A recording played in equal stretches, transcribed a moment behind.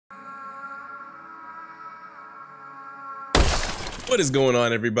What is going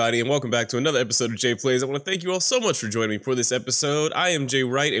on, everybody, and welcome back to another episode of Jay Plays. I want to thank you all so much for joining me for this episode. I am Jay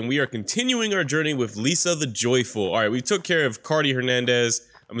Wright, and we are continuing our journey with Lisa the Joyful. All right, we took care of Cardi Hernandez.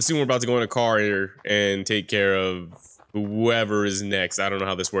 I'm assuming we're about to go in a car here and take care of whoever is next. I don't know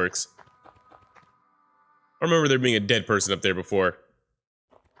how this works. I remember there being a dead person up there before.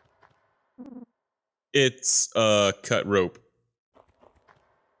 It's a cut rope.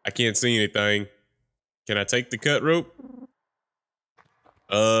 I can't see anything. Can I take the cut rope?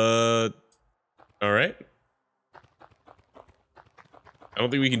 Alright. I don't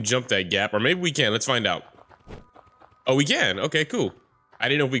think we can jump that gap, or maybe we can. Let's find out. Oh, we can. Okay, cool. I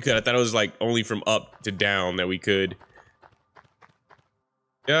didn't know if we could. I thought it was like only from up to down that we could.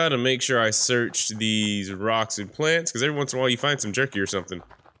 Gotta make sure I search these rocks and plants, because every once in a while you find some jerky or something.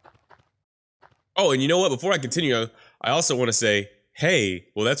 Oh, and you know what? Before I continue, I also want to say, hey,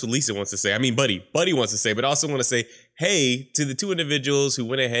 well, that's what Lisa wants to say. I mean, Buddy wants to say, but I also want to say, hey, to the two individuals who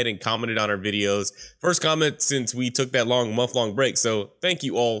went ahead and commented on our videos. First comment since we took that month-long break. So thank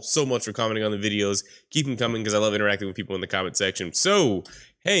you all so much for commenting on the videos. Keep them coming because I love interacting with people in the comment section. So,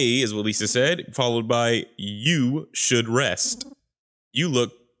 hey is what Lisa said, followed by you should rest. You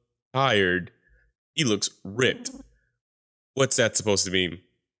look tired. He looks ripped. What's that supposed to mean?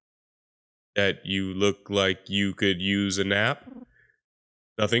 That you look like you could use a nap?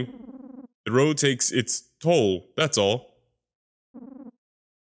 Nothing. The road takes its toll, that's all.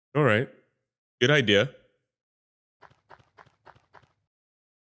 Alright. Good idea.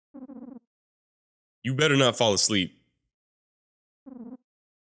 You better not fall asleep.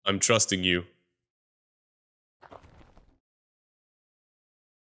 I'm trusting you.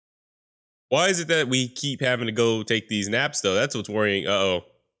 Why is it that we keep having to go take these naps, though? That's what's worrying. Uh-oh.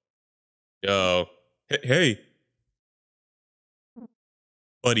 Uh-oh. Hey.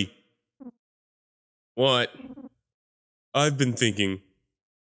 Buddy. What? I've been thinking.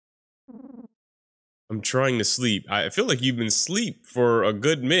 I'm trying to sleep. I feel like you've been asleep for a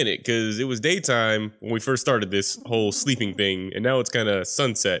good minute, because it was daytime when we first started this whole sleeping thing, and now it's kind of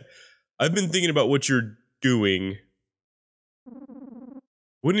sunset. I've been thinking about what you're doing.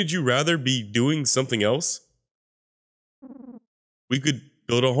 Wouldn't you rather be doing something else? We could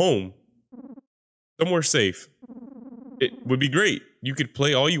build a home. Somewhere safe. It would be great. You could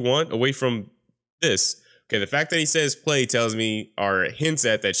play all you want away from this. Okay, the fact that he says play tells me, or hints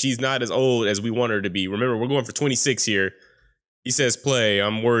at, that she's not as old as we want her to be. Remember, we're going for 26 here. He says play.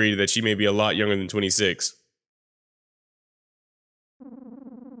 I'm worried that she may be a lot younger than 26.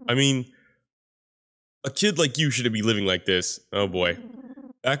 I mean, a kid like you shouldn't be living like this. Oh boy.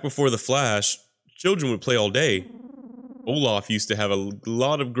 Back before the Flash, children would play all day. Olaf used to have a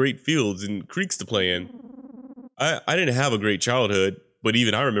lot of great fields and creeks to play in. I didn't have a great childhood, but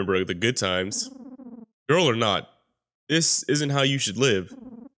even I remember the good times. Girl or not, this isn't how you should live.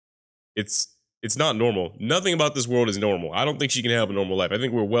 It's not normal. Nothing about this world is normal. I don't think she can have a normal life. I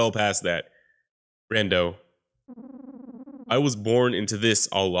think we're well past that. Brando. I was born into this,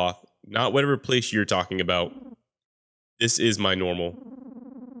 Olaf, not whatever place you're talking about. This is my normal.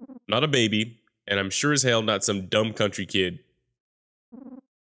 Not a baby, and I'm sure as hell not some dumb country kid.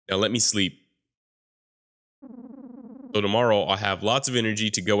 Now let me sleep. So tomorrow I'll have lots of energy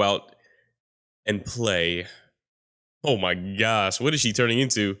to go out and play. Oh my gosh, what is she turning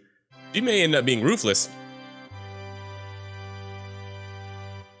into? She may end up being ruthless.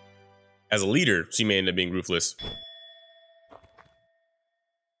 As a leader, she may end up being ruthless.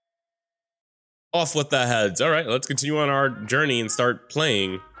 Off with the heads. Alright, let's continue on our journey and start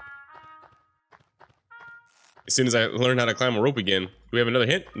playing. As soon as I learn how to climb a rope again. Do we have another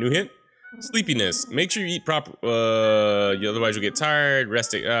hint? New hint? Sleepiness. Make sure you eat proper. Otherwise you'll get tired.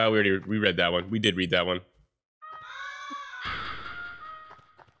 Resting. We read that one. We did read that one.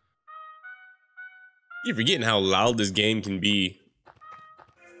 You're forgetting how loud this game can be.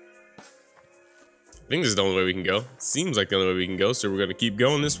 I think this is the only way we can go. Seems like the only way we can go, so we're gonna keep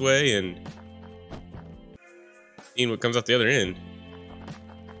going this way and seeing what comes out the other end.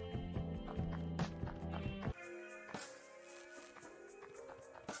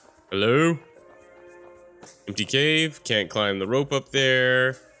 Hello? Empty cave. Can't climb the rope up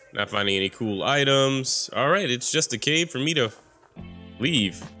there. Not finding any cool items. Alright, it's just a cave for me to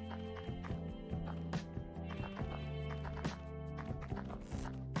leave.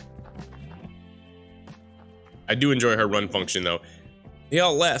 I do enjoy her run function, though. They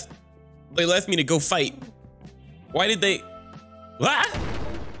all left. They left me to go fight. Why did they... Ah!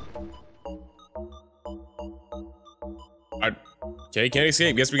 Okay, can't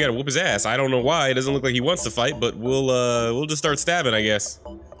escape. Guess we gotta whoop his ass. I don't know why. It doesn't look like he wants to fight, but we'll just start stabbing, I guess.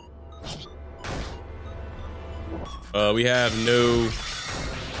 We have no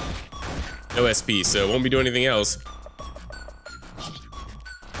SP, so won't be doing anything else.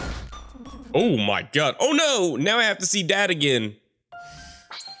 Oh my god. Oh no! Now I have to see Dad again.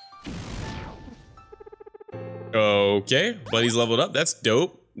 Okay, Buddy's leveled up. That's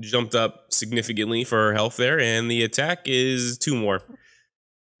dope. Jumped up significantly for her health there, and the attack is 2 more.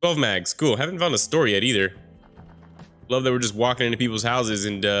 12 mags. Cool. Haven't found a store yet either. Love that we're just walking into people's houses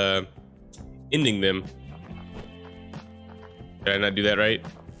and ending them. Did I not do that right?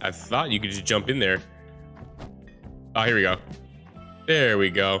 I thought you could just jump in there. Oh, here we go. There we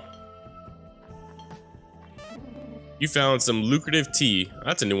go. You found some lucrative tea.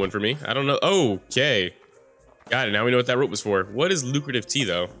 That's a new one for me. I don't know. Okay. Got it. Now we know what that rope was for. What is lucrative tea,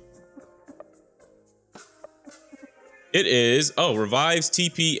 though? It is, oh, revives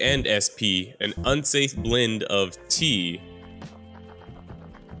TP and SP. An unsafe blend of tea.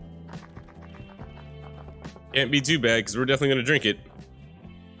 Can't be too bad, because we're definitely going to drink it.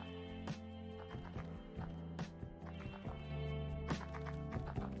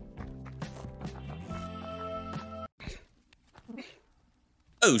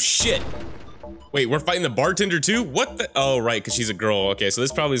 Oh, shit. Wait, we're fighting the bartender too? What the? Oh, right, because she's a girl. Okay, so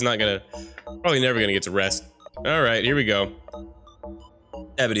this probably is not gonna, probably never gonna get to rest. All right, here we go.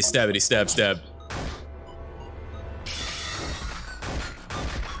 Stabbity, stabbity, stab, stab.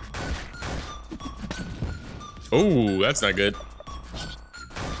 Oh, that's not good.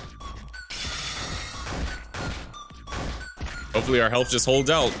 Hopefully our health just holds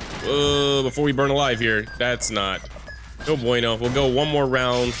out before we burn alive here. That's not. No bueno. We'll go one more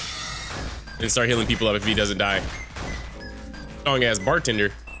round and start healing people up if he doesn't die. Strong ass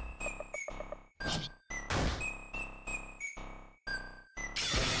bartender.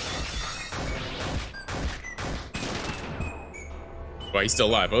 Oh, he's still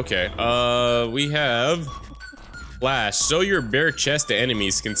alive. Okay. We have Flash. Show your bare chest to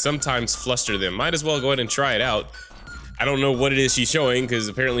enemies can sometimes fluster them. Might as well go ahead and try it out. I don't know what it is she's showing because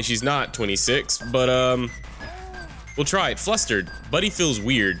apparently she's not 26, but we'll try it. Flustered. Buddy feels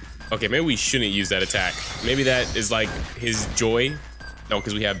weird. Okay, maybe we shouldn't use that attack. Maybe that is like his joy. No,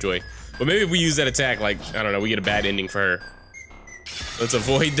 because we have joy. But maybe if we use that attack, like, I don't know, we get a bad ending for her. Let's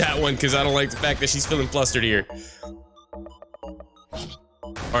avoid that one because I don't like the fact that she's feeling flustered here.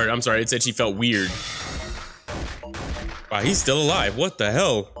 Alright, I'm sorry, it said she felt weird. Wow, he's still alive. What the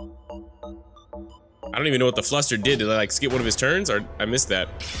hell? I don't even know what the fluster did. Did I like skip one of his turns or I missed that?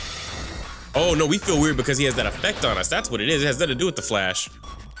 Oh no, we feel weird because he has that effect on us. That's what it is. It has nothing to do with the flash.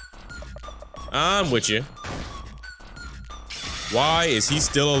 I'm with you. Why is he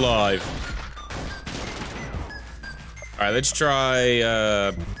still alive? Alright, let's try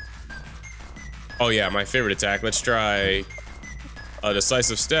oh yeah, my favorite attack. Let's try a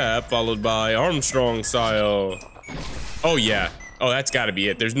decisive stab followed by Armstrong style. Oh yeah. Oh, that's gotta be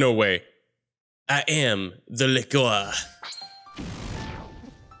it. There's no way. I am the liquor.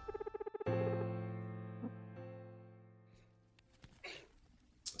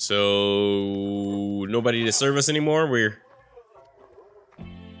 So nobody to serve us anymore.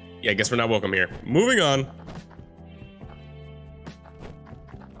 Yeah, I guess we're not welcome here. Moving on.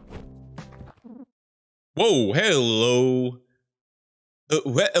 Whoa, hello.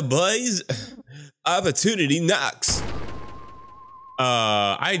 Boys, opportunity knocks.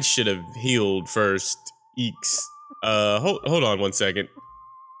 I should have healed first. Eeks. Hold on one second.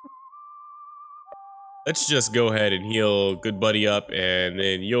 Let's just go ahead and heal good buddy up, and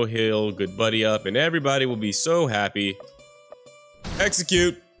then you'll heal good buddy up, and everybody will be so happy.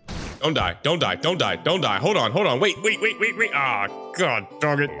 Execute. Don't die, don't die, don't die, don't die. Hold on, hold on. Wait. Ah, god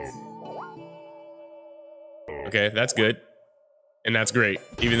dog it. Okay, that's good. And that's great,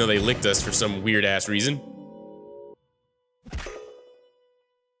 even though they licked us for some weird ass reason.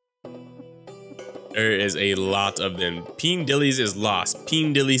 There is a lot of them. Peen Dillies is lost.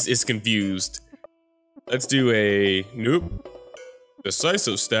 Peen Dillies is confused. Let's do a nope.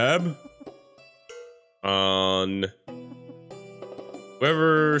 Decisive stab on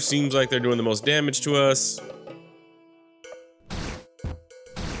whoever seems like they're doing the most damage to us.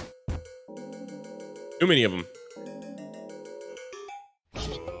 Too many of them.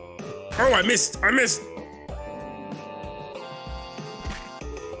 Oh, I missed! I missed!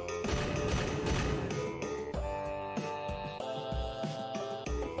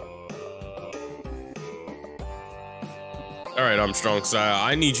 Alright, Armstrong style.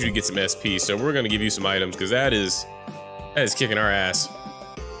 I need you to get some SP, so we're gonna give you some items, because that is kicking our ass.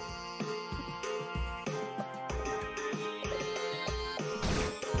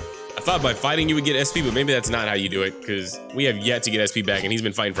 I thought by fighting you would get SP, but maybe that's not how you do it, because we have yet to get SP back, and he's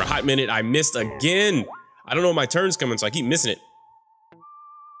been fighting for a hot minute. I missed again. I don't know when my turn's coming, so I keep missing it.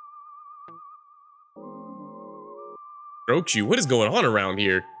 Stroke you. What is going on around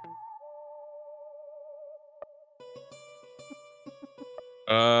here?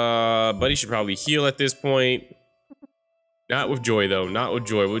 Buddy should probably heal at this point. Not with Joy, though. Not with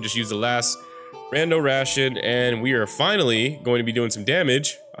Joy. We'll just use the last rando ration, and we are finally going to be doing some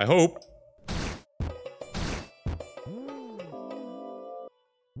damage. I hope.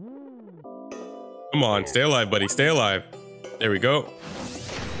 Come on, stay alive, buddy. Stay alive. There we go.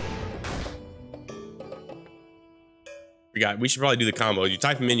 We should probably do the combo. You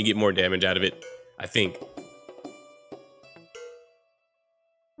type him in, you get more damage out of it. I think.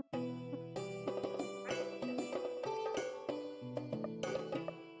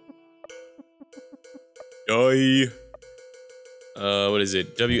 Joy. What is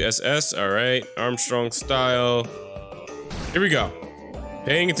it? WSS. All right. Armstrong style. Here we go.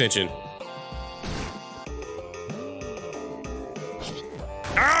 Paying attention.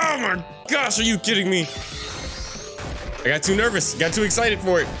 Oh my gosh, are you kidding me? I got too nervous. Got too excited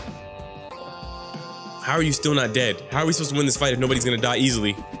for it. How are you still not dead? How are we supposed to win this fight if nobody's gonna die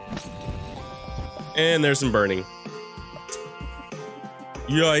easily? And there's some burning.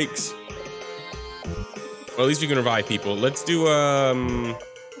 Yikes. Well, at least we can revive people. Let's do, I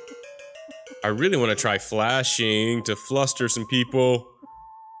really want to try flashing to fluster some people.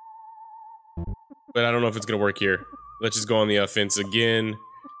 But I don't know if it's gonna work here. Let's just go on the offense again.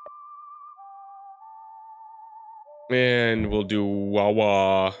 And we'll do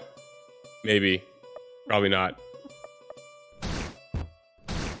Wawa. Maybe. Probably not.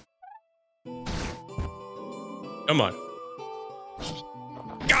 Come on.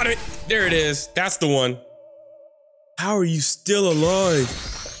 Got it! There it is. That's the one. How are you still alive?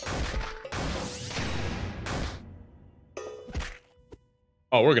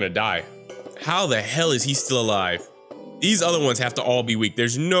 Oh, we're gonna die. How the hell is he still alive? These other ones have to all be weak.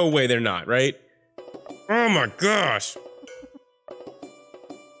 There's no way they're not, right? Oh my gosh.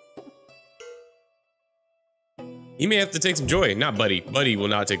 He may have to take some joy. Not Buddy. Buddy will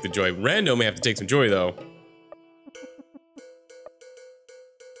not take the joy. Rando may have to take some joy, though.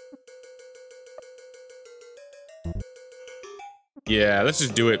 Yeah, let's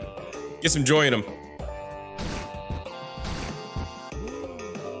just do it. Get some joy in him.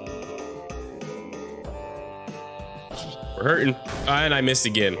 We're hurting. And I missed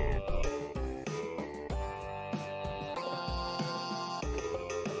again.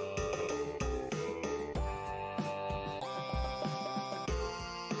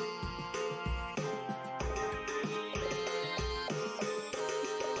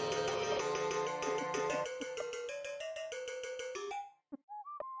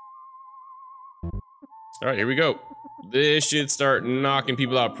 All right, here we go. This should start knocking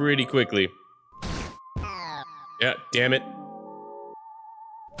people out pretty quickly. Yeah, damn it.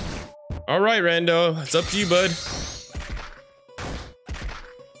 All right, Rando, it's up to you, bud.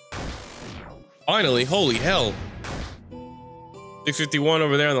 Finally, holy hell. 651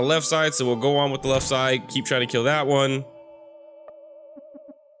 over there on the left side, so we'll go on with the left side. Keep trying to kill that one.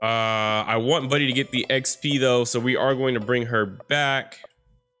 I want Buddy to get the XP though, so we are going to bring her back.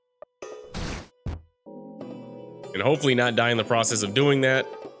 And hopefully not die in the process of doing that.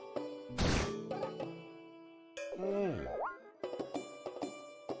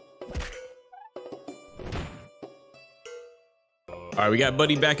 All right, we got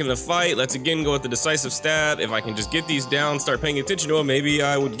Buddy back in the fight. Let's again go with the decisive stab. If I can just get these down, start paying attention to them, maybe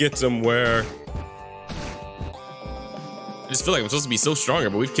I would get somewhere. I just feel like I'm supposed to be so stronger,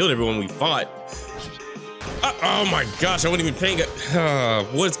 but we've killed everyone we fought. Oh my gosh, I wasn't even paying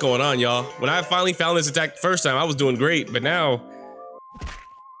what's going on, y'all? When I finally found this attack the first time, I was doing great, but now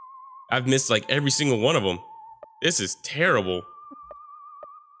I've missed like every single one of them. This is terrible.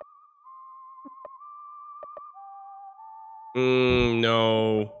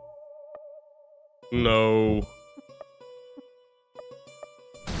 No. No.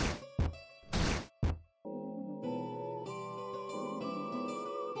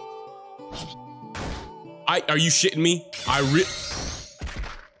 Are you shitting me? I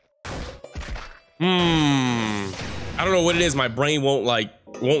don't know what it is. My brain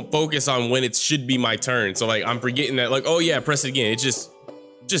won't focus on when it should be my turn. So like I'm forgetting that like, oh yeah, press it again. It's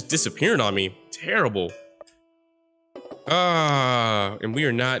just disappearing on me. Terrible. And we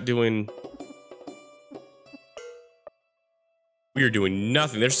are doing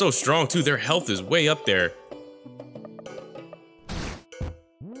nothing. They're so strong too. Their health is way up there.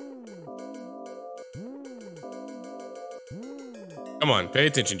 Come on, pay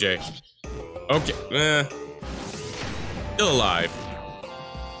attention, Jay. Okay, still alive.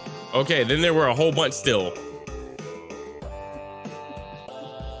 Okay, then there were a whole bunch still.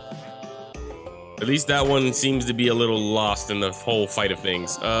 At least that one seems to be a little lost in the whole fight of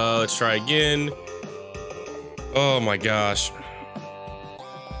things. Let's try again. Oh my gosh.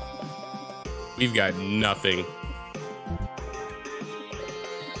 We've got nothing.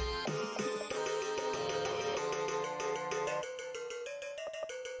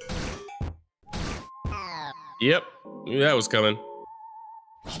 Yep, knew that was coming.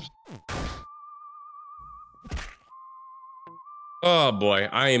 Oh boy,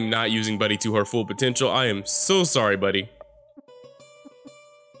 I am not using Buddy to her full potential. I am so sorry, Buddy.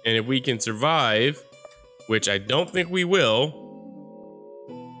 And if we can survive, which I don't think we will.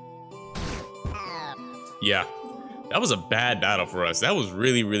 Yeah, that was a bad battle for us. That was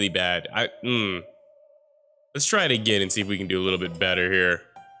really, really bad. Let's try it again and see if we can do a little bit better here.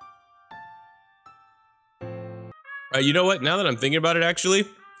 You know what? Now that I'm thinking about it, actually,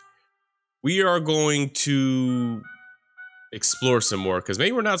 we are going to explore some more, because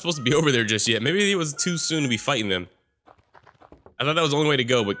maybe we're not supposed to be over there just yet. Maybe it was too soon to be fighting them. I thought that was the only way to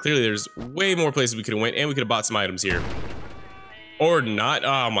go, but clearly there's way more places we could have went, and we could have bought some items here. Or not.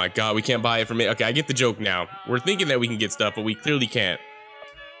 Oh my god, we can't buy it from it. Okay, I get the joke now. We're thinking that we can get stuff, but we clearly can't.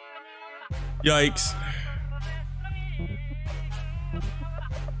 Yikes.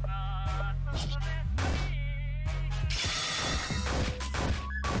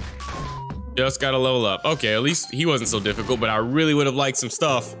 Just gotta level up. Okay, at least he wasn't so difficult, but I really would have liked some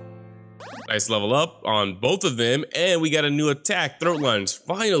stuff. Nice level up on both of them, and we got a new attack, throat lunge.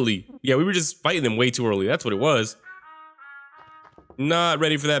 Finally. Yeah, we were just fighting them way too early. That's what it was. Not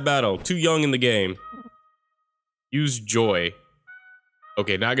ready for that battle. Too young in the game. Use joy.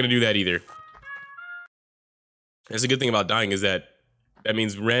 Okay, not gonna do that either. That's a good thing about dying, is that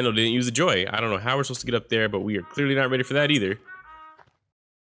means Randall didn't use the joy. I don't know how we're supposed to get up there, but we are clearly not ready for that either.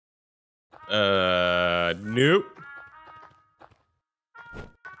 Nope.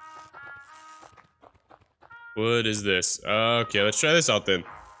 What is this? Okay, let's try this out then.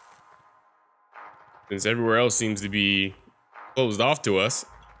 Since everywhere else seems to be closed off to us.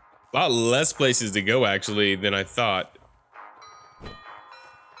 A lot less places to go, actually, than I thought.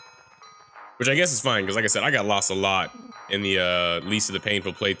 Which I guess is fine, because like I said, I got lost a lot in the, Least of the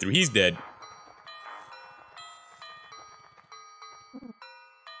Painful playthrough. He's dead.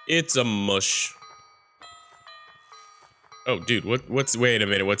 It's a mush. Oh, dude, wait a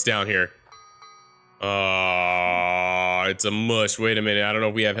minute, what's down here? It's a mush. Wait a minute, I don't know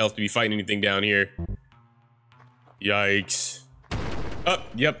if we have health to be fighting anything down here. Yikes. Oh,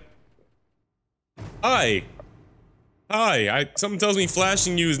 yep. Hi. Something tells me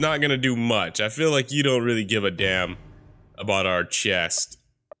flashing you is not gonna do much. I feel like you don't really give a damn about our chest.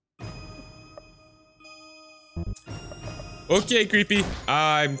 Okay, creepy.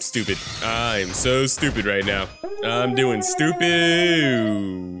 I'm stupid. I'm so stupid right now. I'm doing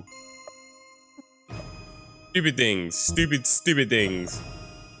stupid. Stupid things. Stupid things.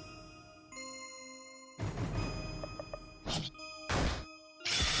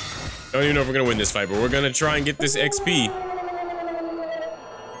 Don't even know if we're gonna win this fight, but we're gonna try and get this XP.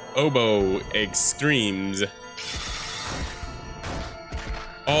 Oboe Extremes.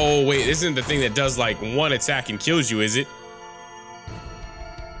 Oh, wait, this isn't the thing that does like one attack and kills you, is it?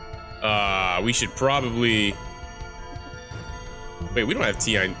 We should probably... Wait, we don't have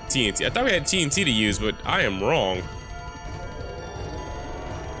TNT. I thought we had TNT to use, but I am wrong.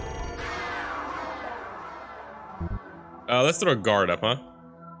 Let's throw a guard up, huh?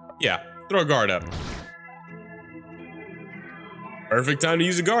 Yeah, throw a guard up. Perfect time to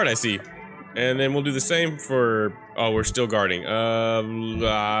use a guard, I see. And then we'll do the same for... Oh, we're still guarding. Guess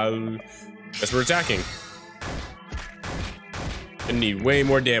we're attacking. Gonna need way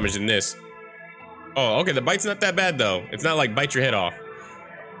more damage than this. Oh, okay, the bite's not that bad, though. It's not like bite your head off.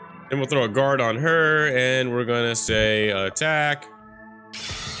 Then we'll throw a guard on her, and we're gonna say attack.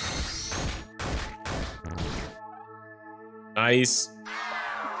 Nice.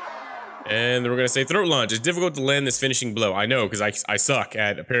 And then we're gonna say throat lunge. It's difficult to land this finishing blow. I know, because I suck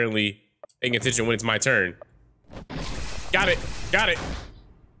at apparently paying attention when it's my turn. Got it. Got it.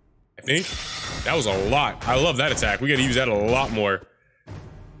 I think. That was a lot. I love that attack. We gotta use that a lot more.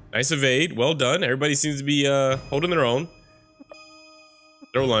 Nice evade. Well done. Everybody seems to be holding their own.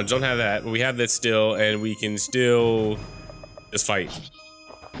 Throat lunge. Don't have that. But we have that still, and we can still just fight.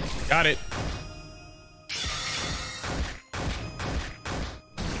 Got it.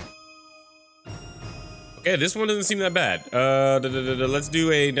 Okay, this one doesn't seem that bad. Let's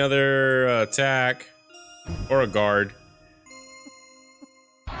do another attack or a guard.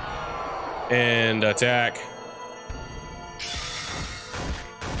 And attack.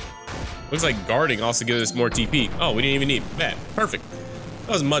 Looks like guarding also gives us more TP. Oh, we didn't even need that. Perfect.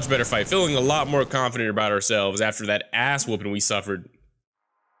 That was a much better fight. Feeling a lot more confident about ourselves after that ass whooping we suffered.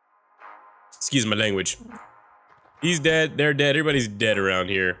 Excuse my language. He's dead. They're dead. Everybody's dead around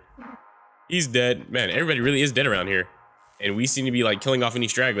here. He's dead. Man, everybody really is dead around here. And we seem to be like killing off any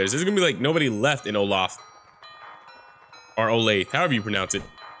stragglers. There's gonna be like nobody left in Olaf. Or Ole, however you pronounce it.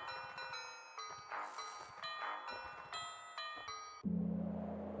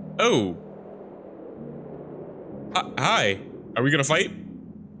 Oh. Hi. Are we gonna fight?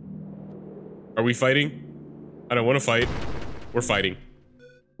 Are we fighting? I don't want to fight. We're fighting.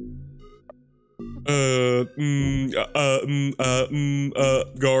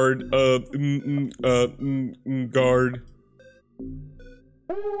 Guard. Guard.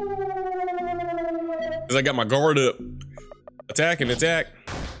 Cause I got my guard up. Attack and attack.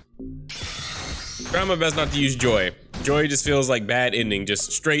 Try my best not to use joy. Joy just feels like bad ending.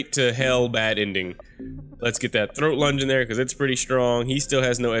 Just straight to hell bad ending. Let's get that throat lunge in there because it's pretty strong. He still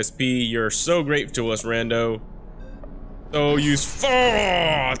has no SP. You're so great to us, Rando. So use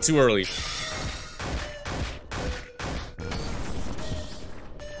too early.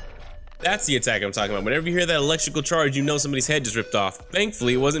 That's the attack I'm talking about. Whenever you hear that electrical charge, you know somebody's head just ripped off.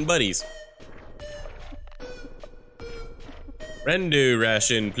 Thankfully, it wasn't Buddy's. Rando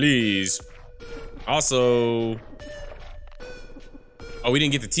ration, please. Also... Oh, we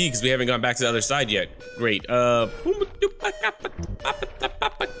didn't get the T because we haven't gone back to the other side yet. Great.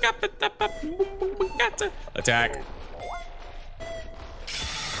 Attack.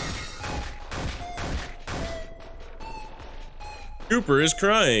 Cooper is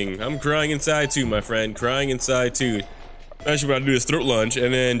crying. I'm crying inside too, my friend. Crying inside too. Especially when I do this throat lunge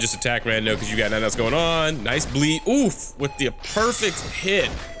and then just attack Rando because you got nothing else going on. Nice bleed. Oof! With the perfect hit.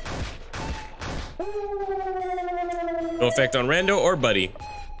 No effect on Rando or Buddy.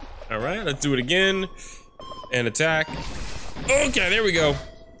 Alright, let's do it again. And attack. Okay, there we go.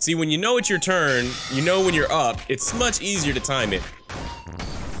 See, when you know it's your turn, you know when you're up, it's much easier to time it.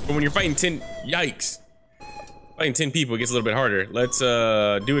 But when you're fighting 10, yikes. Fighting 10 people, it gets a little bit harder. Let's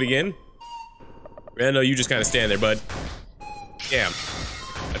do it again. Rando, you just kind of stand there, bud. Damn.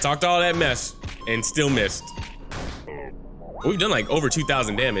 I talked all that mess and still missed. We've done like over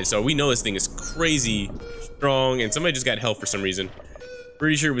 2,000 damage, so we know this thing is crazy strong, and somebody just got health for some reason.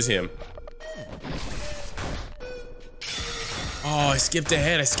 Pretty sure it was him. Oh, I skipped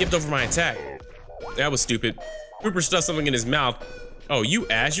ahead. I skipped over my attack. That was stupid. Cooper stuffed something in his mouth. Oh, you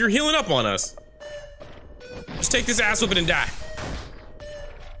ass, you're healing up on us. Just take this ass whooping and die.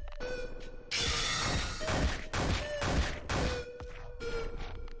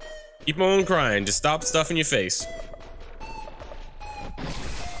 Keep on crying. Just stop stuffing your face.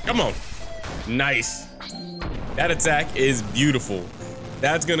 Come on. Nice. That attack is beautiful.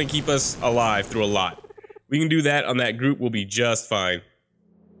 That's gonna keep us alive through a lot. We can do that on that group, we'll be just fine.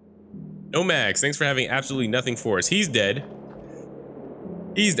 No Max, thanks for having absolutely nothing for us. He's dead.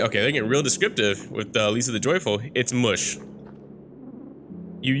 He's okay, they're getting real descriptive with Lisa the Joyful. It's mush.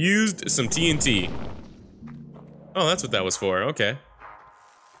 You used some TNT. Oh, that's what that was for, okay.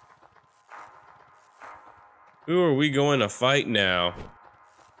 Who are we going to fight now?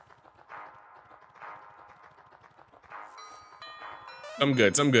 I'm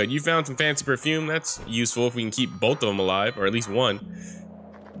good, I'm good. You found some fancy perfume. That's useful if we can keep both of them alive, or at least one.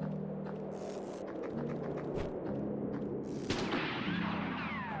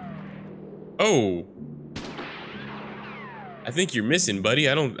 Oh. I think you're missing, buddy.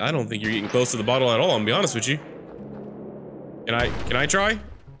 I don't think you're getting close to the bottle at all, I'm gonna be honest with you. Can I try?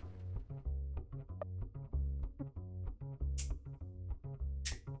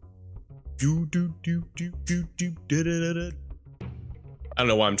 I don't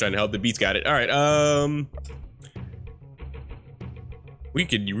know why I'm trying to help. The beat's got it. All right. We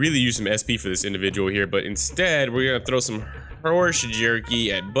could really use some SP for this individual here, but instead we're gonna throw some horse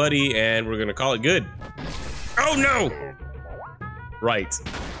jerky at Buddy, and we're gonna call it good. Oh no! Right.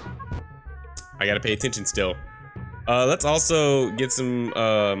 I gotta pay attention still. Let's also get some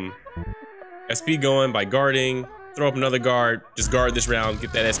SP going by guarding. Throw up another guard. Just guard this round.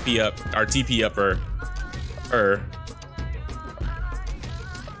 Get that SP up. Our TP up for her.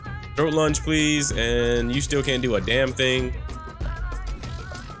 Throat lunge, please, and you still can't do a damn thing.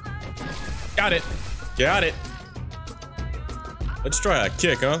 Got it. Got it. Let's try a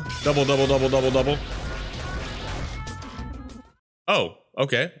kick, huh? Double, double, double, double, double. Oh,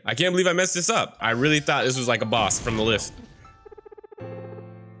 okay. I can't believe I messed this up. I really thought this was like a boss from the list.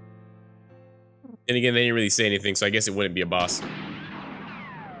 And again, they didn't really say anything, so I guess it wouldn't be a boss.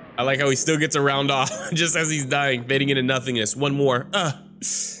 I like how he still gets a round off just as he's dying, fading into nothingness. One more.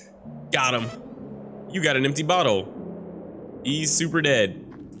 Got him. You got an empty bottle. He's super dead.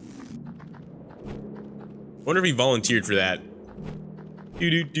 Wonder if he volunteered for that.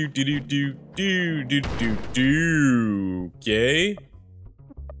 Okay.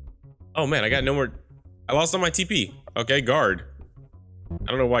 Oh man, I got no more. I lost all my TP. Okay, guard. I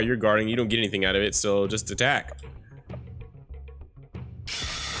don't know why you're guarding. You don't get anything out of it, so just attack.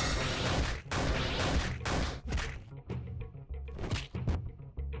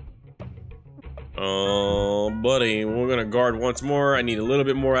 Oh, buddy, we're gonna guard once more. I need a little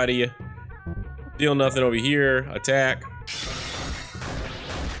bit more out of you. Deal nothing over here. Attack.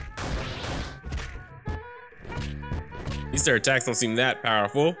 These their attacks don't seem that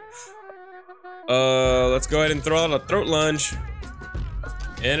powerful. Let's go ahead and throw out a throat lunge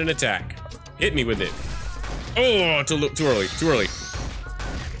and an attack. Hit me with it. Oh, too early. Too early.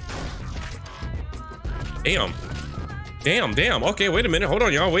 Damn. Damn. Okay, wait a minute. Hold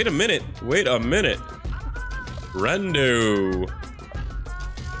on, y'all. Wait a minute. Rando.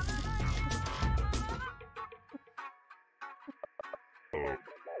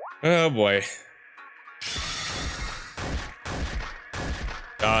 Oh boy.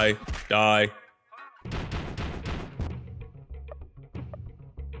 Die.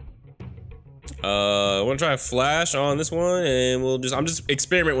 I want to try a flash on this one, and I'm just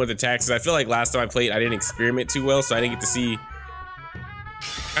experimenting with attacks. I feel like last time I played, I didn't experiment too well, so I didn't get to see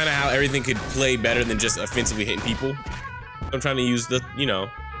kind of how everything could play better than just offensively hitting people. I'm trying to use the,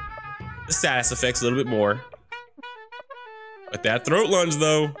 the status effects a little bit more. But that throat lunge,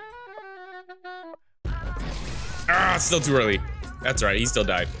 though. Ah, it's still too early. That's right, he still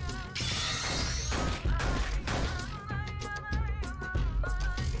died.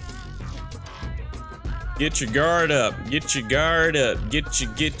 Get your guard up. Get your guard up. Get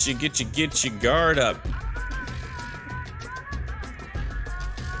your guard up.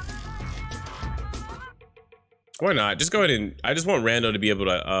 Why not? Just go ahead and I just want Rando to be able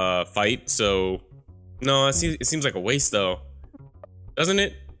to fight, so no, it seems like a waste though. Doesn't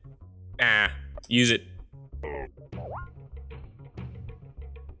it? Ah, use it.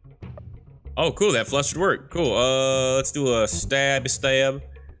 Oh, cool, that flush should work. Cool. Let's do a stab.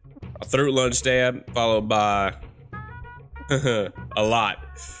 A throat lunge stab, followed by a lot.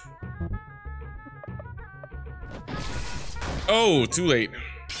 Oh, too late.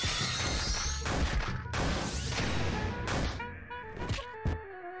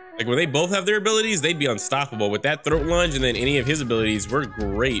 Like when they both have their abilities, they'd be unstoppable. With that throat lunge and then any of his abilities, we're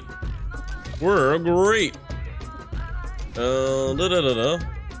great. We're great.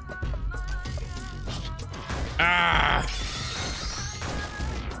 Ah.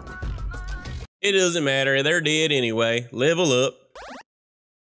 It doesn't matter, they're dead anyway. Level up.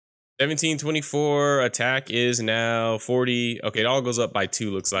 1724, attack is now 40. Okay, it all goes up by 2,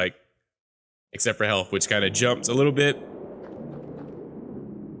 looks like. Except for health, which kind of jumps a little bit.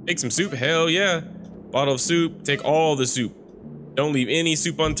 Take some soup, hell yeah. Bottle of soup, take all the soup. Don't leave any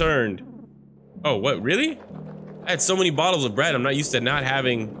soup unturned. Oh, what, really? I had so many bottles of bread, I'm not used to not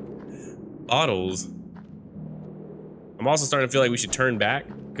having bottles. I'm also starting to feel like we should turn back,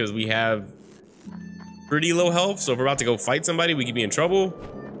 because we have pretty low health, so if we're about to go fight somebody, we could be in trouble.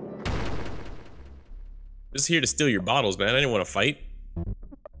 Just here to steal your bottles, man. I didn't want to fight.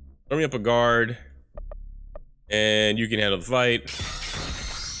 Throw me up a guard, and you can handle the fight.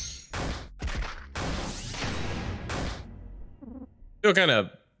 Feel kind of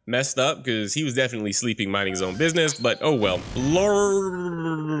messed up because he was definitely sleeping, minding his own business, but oh well.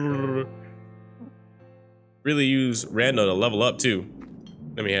 Blur. Really use Rando to level up too.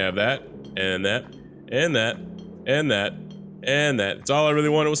 Let me have that, and that. And that, and that, and that. That's all I really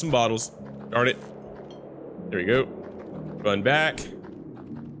wanted was some bottles. Darn it. There we go. Run back.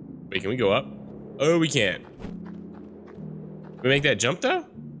 Wait, can we go up? Oh, we can't. Can we make that jump though?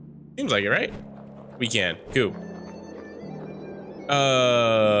 Seems like it, right? We can. Cool.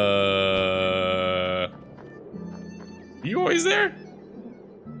 You always there?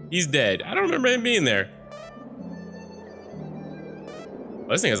 He's dead. I don't remember him being there. Oh,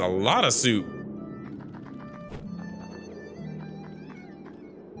 this thing has a lot of soup.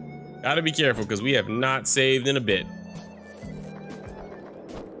 Gotta be careful because we have not saved in a bit.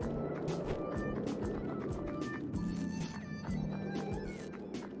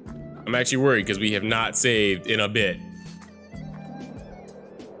 I'm actually worried because we have not saved in a bit.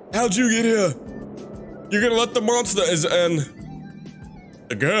 How'd you get here? You're gonna let the monster and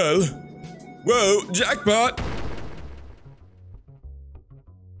the girl? Whoa, jackpot!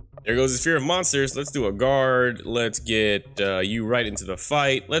 There goes his fear of monsters. Let's do a guard. Let's get you right into the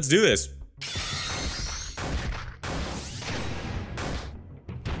fight. Let's do this.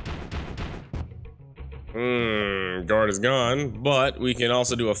 Guard is gone, but we can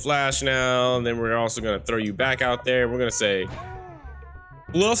also do a flash now, and then we're also gonna throw you back out there. We're gonna say,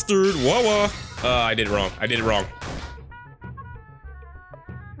 flustered, Wawa. I did it wrong. I did it wrong.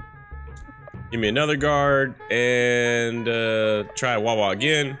 Give me another guard, and try Wawa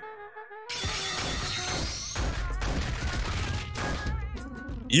again.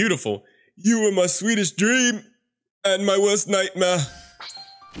 Beautiful. You were my sweetest dream and my worst nightmare.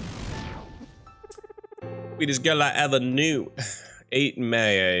 Sweetest girl I ever knew. 8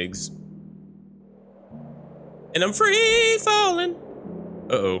 May eggs. And I'm free falling.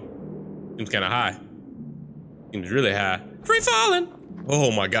 Uh-oh. Seems kind of high. Seems really high. Free falling.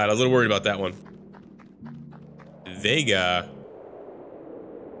 Oh my god, I was a little worried about that one. Vega.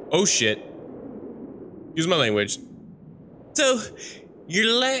 Oh shit. Use my language. So,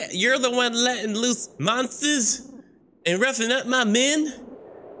 you're the one letting loose monsters and roughing up my men?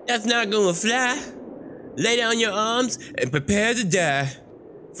 That's not gonna fly. Lay down your arms and prepare to die.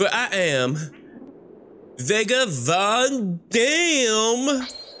 For I am Vega Von Dam.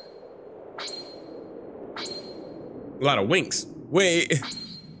 A lot of winks. Wait.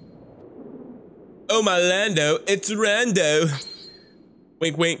 Oh my Lando, it's Rando.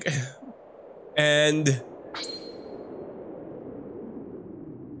 Wink wink. And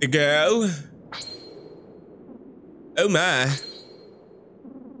the girl. Oh my.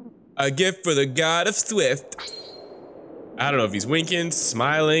 A gift for the god of Swift. I don't know if he's winking,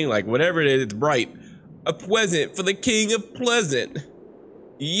 smiling, like whatever it is, it's bright. A present for the king of Pleasant.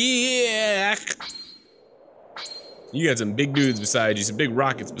 Yeah. You got some big dudes beside you, some big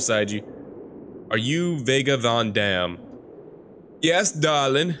rockets beside you. Are you Vega Von Dam? Yes,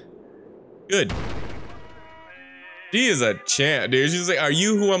 darling. Good. She is a champ, dude. She's like, are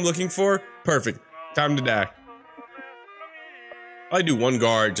you who I'm looking for? Perfect. Time to die. I do one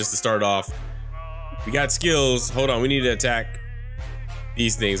guard just to start off. We got skills. Hold on, we need to attack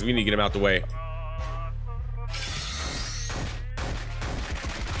these things. We need to get them out the way.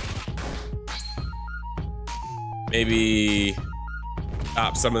 Maybe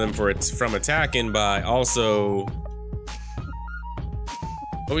stop some of them from attacking by also.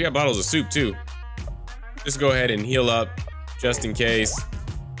 Oh, we got bottles of soup too. Just go ahead and heal up just in case.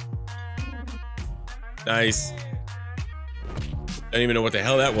 Nice. Don't even know what the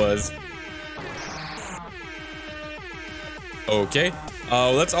hell that was. Okay.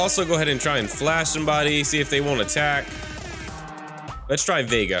 Let's also go ahead and try and flash somebody, see if they won't attack. Let's try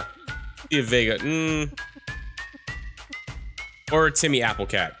Vega. See if Vega. Or Timmy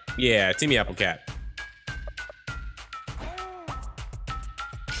Applecat. Yeah, Timmy Applecat.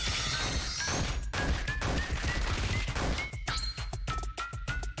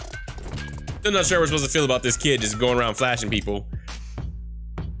 Still not sure what we're supposed to feel about this kid just going around flashing people.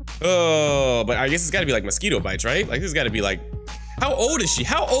 Oh, but I guess it's gotta be like mosquito bites, right? Like this has gotta be like, how old is she?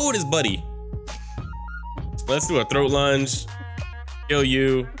 How old is Buddy? Let's do a throat lunge. Kill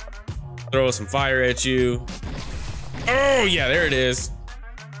you. Throw some fire at you. Oh yeah, there it is.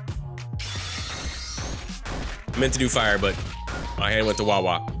 I meant to do fire, but my hand went to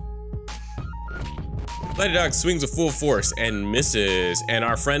Wawa. Lady Dog swings with full force and misses. And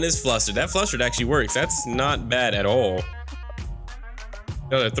our friend is flustered. That flustered actually works. That's not bad at all.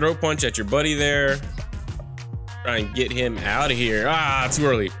 Another throat punch at your buddy there. Try and get him out of here. Ah, too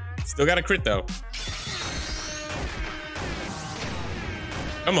early. Still got a crit though.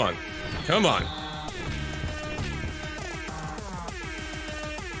 Come on. Come on.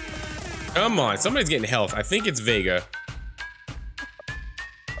 Come on. Somebody's getting health. I think it's Vega.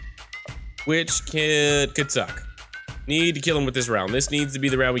 Which could suck. Need to kill him with this round. This needs to be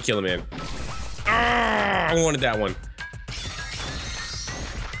the round we kill him in. Ah, I wanted that one.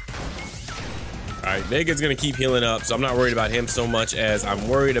 Alright, Vega's gonna keep healing up, so I'm not worried about him so much as I'm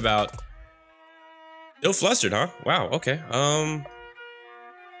worried about. Still flustered, huh? Wow, okay.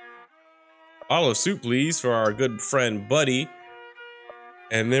 Bottle of soup, please, for our good friend Buddy.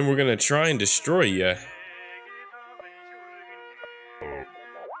 And then we're gonna try and destroy you.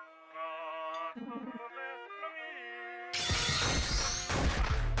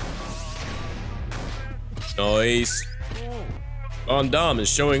 Nice. Von Dam is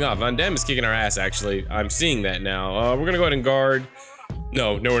showing off. Von Dam is kicking our ass, actually. I'm seeing that now. We're gonna go ahead and guard.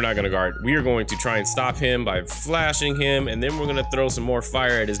 No, we're not gonna guard. We are going to try and stop him by flashing him, and then we're gonna throw some more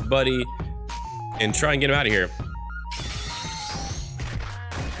fire at his buddy and try and get him out of here.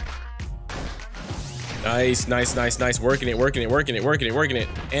 Nice, nice, nice, nice. Working it.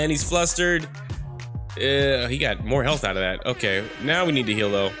 And he's flustered. He got more health out of that. Okay, now we need to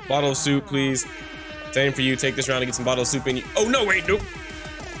heal though. Bottle of soup, please. Same for you. Take this round to get some bottle of soup in you. Oh no, wait, nope.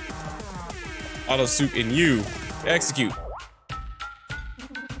 Auto soup in you. Execute.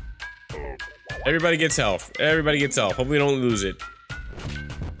 Everybody gets health. Everybody gets health. Hopefully we don't lose it.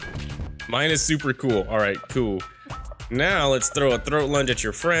 Mine is super cool. All right, cool. Now let's throw a throat lunge at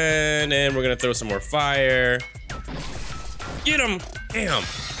your friend, and we're gonna throw some more fire. Get him! Damn, I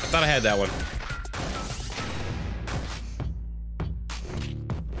thought I had that one.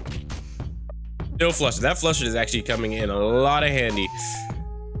 Still flushed. That flushed is actually coming in a lot of handy.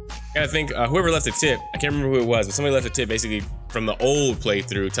 Gotta think, whoever left a tip, I can't remember who it was, but somebody left a tip basically from the old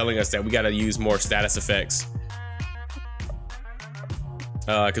playthrough telling us that we gotta use more status effects.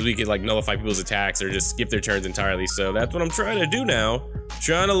 Because we could like nullify people's attacks or just skip their turns entirely. So that's what I'm trying to do now.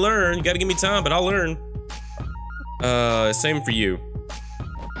 Trying to learn. You gotta give me time, but I'll learn. Same for you.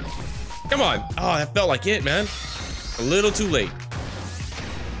 Come on. Oh, that felt like it, man. A little too late.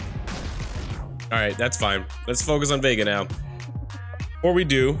 All right, that's fine. Let's focus on Vega now. Before we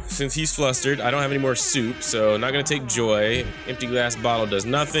do, since he's flustered, I don't have any more soup, so not gonna take joy. Empty glass bottle does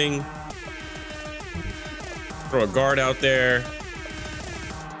nothing. Throw a guard out there.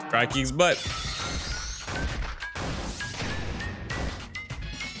 Try kicks butt.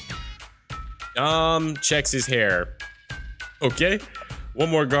 Checks his hair. Okay, one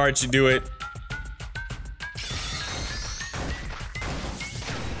more guard should do it.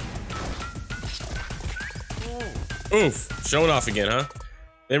 Oof, showing off again, huh?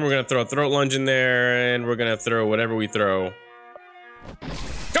 Then we're gonna throw a throat lunge in there, and we're gonna throw whatever we throw.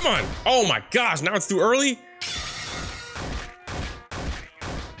 Come on! Oh my gosh, now it's too early?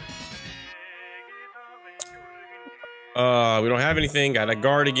 We don't have anything. Got a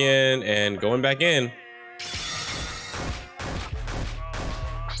guard again, and going back in.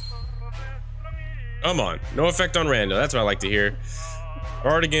 Come on, no effect on rando. That's what I like to hear.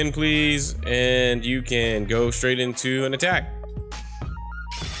 Guard again, please, and you can go straight into an attack.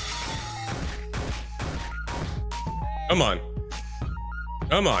 Come on.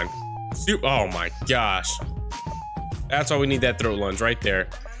 Come on. Soup. Oh my gosh. That's why we need that throat lunge right there.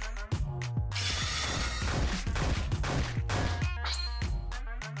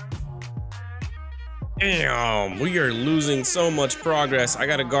 Damn, we are losing so much progress. I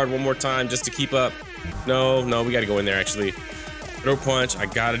gotta guard one more time just to keep up. No, we gotta go in there actually. Throat punch, I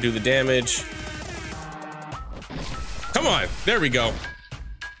gotta do the damage. Come on, there we go.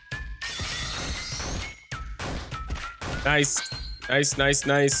 Nice, nice, nice,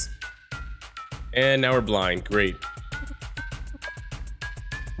 nice. And now we're blind, great.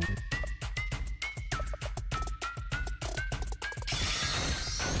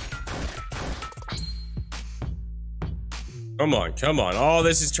 Come on, come on. All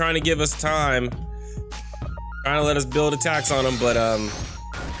this is trying to give us time. Trying to let us build attacks on them, but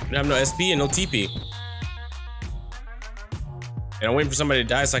we have no SP and no TP. And I'm waiting for somebody to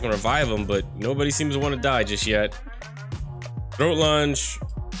die so I can revive them, but nobody seems to want to die just yet. Throat lunge.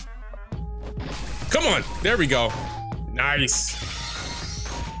 Come on, there we go. Nice.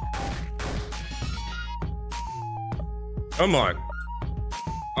 Come on.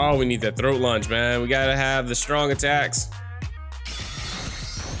 Oh, we need that throat lunge, man. We gotta have the strong attacks.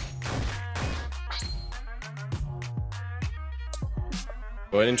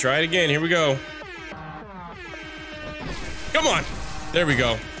 Go ahead and try it again. Here we go. Come on. There we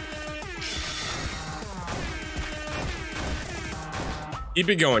go. Keep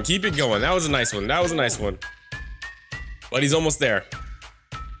it going. Keep it going. That was a nice one. That was a nice one. But he's almost there.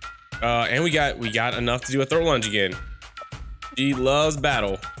 And we got enough to do a throat lunge again. She loves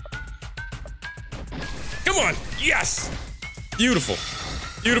battle. Come on. Yes. Beautiful.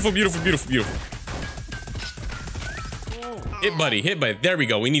 Beautiful, beautiful, beautiful, beautiful. Hit buddy, hit buddy. There we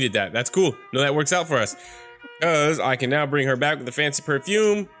go. We needed that. That's cool. No, that works out for us. Because I can now bring her back with the fancy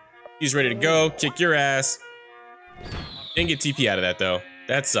perfume. She's ready to go. Kick your ass. Didn't get TP out of that, though.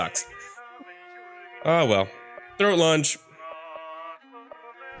 That sucks. Oh, well. Throat lunge.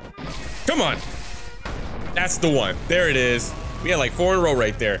 Come on. That's the one. There it is. We had like 4 in a row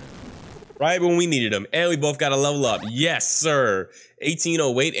right there. Right when we needed them. And we both got a level up. Yes, sir.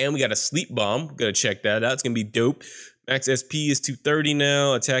 1808. And we got a sleep bomb. Gonna check that out. It's gonna be dope. Max SP is 230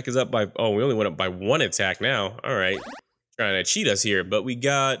 now. Attack is up by, oh, we only went up by 1 attack now. All right. Trying to cheat us here, but we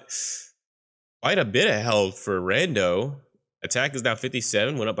got quite a bit of health for rando. Attack is now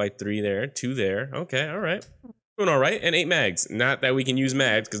 57, went up by 3 there, 2 there. Okay, all right. Doing all right, and 8 mags. Not that we can use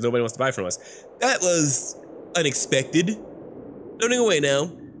mags because nobody wants to buy from us. That was unexpected. Loading away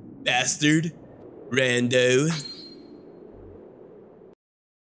now. Bastard. Rando.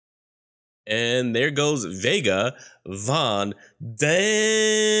 And there goes Vega Von Dam.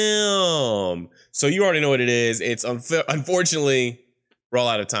 So you already know what it is. It's unfortunately we're all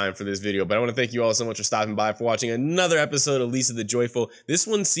out of time for this video, but I want to thank you all so much for stopping by, for watching another episode of Lisa the Joyful. This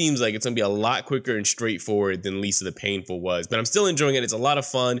one seems like it's going to be a lot quicker and straightforward than Lisa the Painful was, but I'm still enjoying it. It's a lot of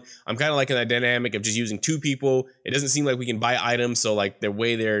fun. I'm kind of liking that dynamic of just using 2 people. It doesn't seem like we can buy items, so like the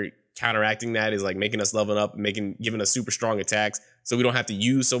way they're counteracting that is like making us level up, giving us super strong attacks, so we don't have to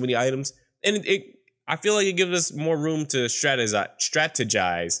use so many items. And I feel like it gives us more room to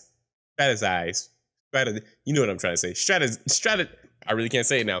strategize. You know what I'm trying to say. I really can't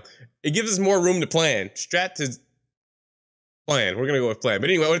say it now. It gives us more room to plan. Plan. We're gonna go with plan.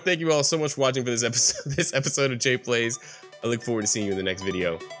 But anyway, I want to thank you all so much for watching for this episode of Jay Plays. I look forward to seeing you in the next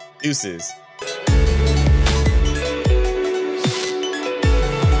video. Deuces.